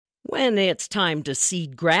When it's time to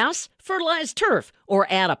seed grass, fertilize turf, or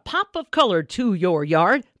add a pop of color to your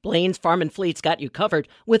yard, Blaine's Farm and Fleet's got you covered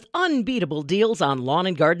with unbeatable deals on lawn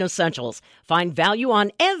and garden essentials. Find value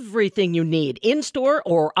on everything you need in-store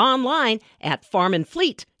or online at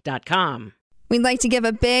farmandfleet.com. We'd like to give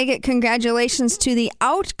a big congratulations to the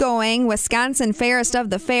outgoing Wisconsin Fairest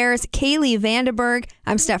of the Fairs, Kaylee Vandenberg.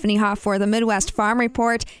 I'm Stephanie Hoff for the Midwest Farm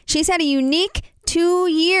Report. She's had a unique 2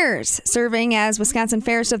 years serving as Wisconsin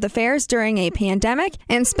Fairest of the Fairs during a pandemic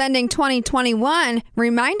and spending 2021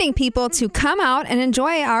 reminding people to come out and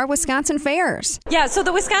enjoy our Wisconsin fairs. Yeah, so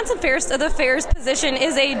the Wisconsin Fairest of the Fairs position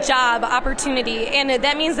is a job opportunity, and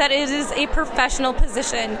that means that it is a professional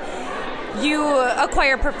position. You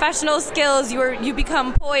acquire professional skills, you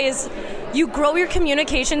become poised, you grow your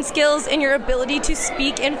communication skills and your ability to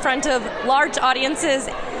speak in front of large audiences.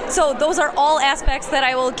 So those are all aspects that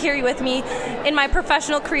I will carry with me in my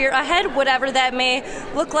professional career ahead, whatever that may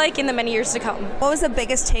look like in the many years to come. What was the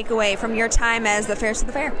biggest takeaway from your time as the Fairest of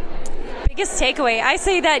the Fair? Biggest takeaway, I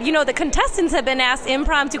say that, the contestants have been asked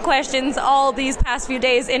impromptu questions all these past few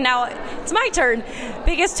days, and now it's my turn.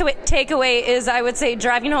 Biggest takeaway is, I would say,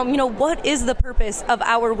 driving home, what is the purpose of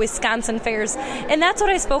our Wisconsin fairs? And that's what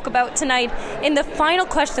I spoke about tonight in the final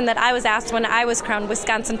question that I was asked when I was crowned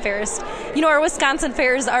Wisconsin Fairest. Our Wisconsin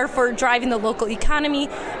fairs are for driving the local economy,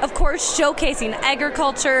 of course, showcasing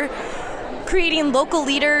agriculture, creating local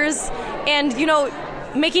leaders, and,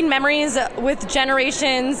 making memories with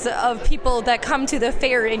generations of people that come to the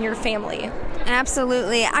fair in your family.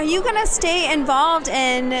 Absolutely. Are you going to stay involved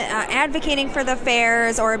in advocating for the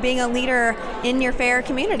fairs or being a leader in your fair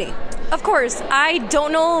community? Of course. I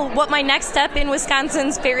don't know what my next step in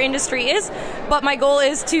Wisconsin's fair industry is, but my goal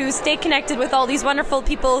is to stay connected with all these wonderful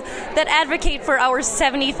people that advocate for our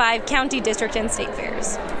 75 county, district, and state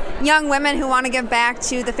fairs. Young women who want to give back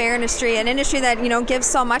to the fair industry, an industry that, gives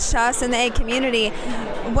so much to us in the ag community,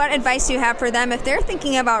 what advice do you have for them if they're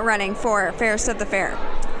thinking about running for Fairest of the Fair?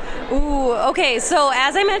 Ooh, okay. So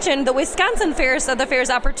as I mentioned, the Wisconsin Fairest of the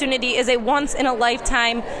Fairs opportunity is a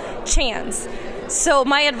once-in-a-lifetime chance. So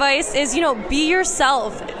my advice is, be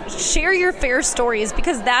yourself. Share your fair stories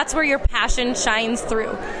because that's where your passion shines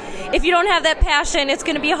through. If you don't have that passion, it's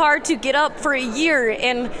going to be hard to get up for a year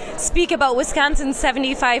and speak about Wisconsin's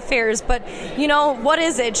 75 fairs. But, what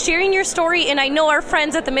is it? Sharing your story, and I know our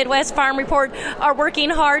friends at the Midwest Farm Report are working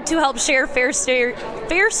hard to help share fair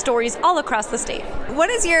stories all across the state. What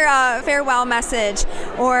is your farewell message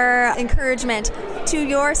or encouragement to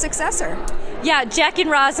your successor? Yeah, Jackie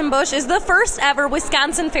Rosenbusch is the first ever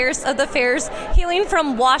Wisconsin Fairest of the Fairs, hailing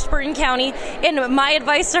from Washburn County. And my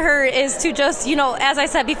advice to her is to just, as I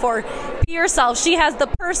said before, be yourself. She has the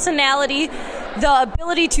personality, the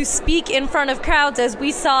ability to speak in front of crowds, as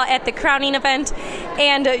we saw at the crowning event.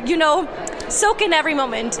 And, soak in every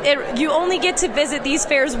moment. You only get to visit these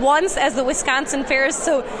fairs once as the Wisconsin Fairest,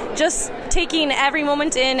 so just taking every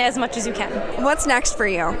moment in as much as you can. What's next for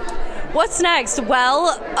you? What's next? Well,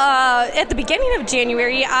 at the beginning of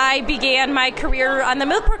January, I began my career on the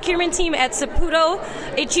milk procurement team at Saputo,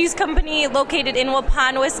 a cheese company located in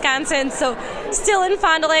Waupun, Wisconsin. So still in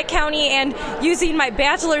Fond du Lac County and using my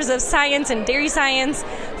Bachelor's of Science in Dairy Science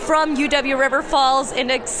from UW River Falls,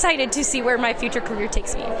 and excited to see where my future career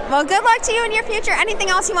takes me. Well, good luck to you in your future. Anything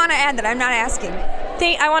else you want to add that I'm not asking?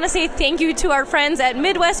 I want to say thank you to our friends at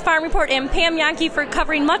Midwest Farm Report and Pam Yankee for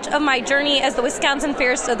covering much of my journey as the Wisconsin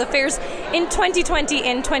Fairest of the Fairs in 2020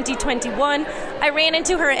 and 2021. I ran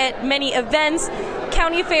into her at many events,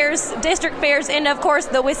 county fairs, district fairs, and of course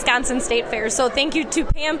the Wisconsin State Fairs. So thank you to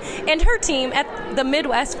Pam and her team at the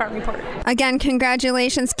Midwest Farm Report. Again,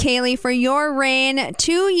 congratulations, Kaylee, for your reign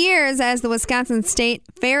 2 years as the Wisconsin State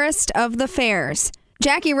Fairest of the Fairs.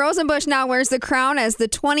 Jackie Rosenbusch now wears the crown as the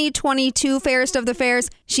 2022 Fairest of the Fairs.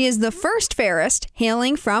 She is the first Fairest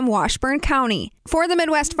hailing from Washburn County. For the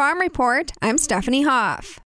Midwest Farm Report, I'm Stephanie Hoff.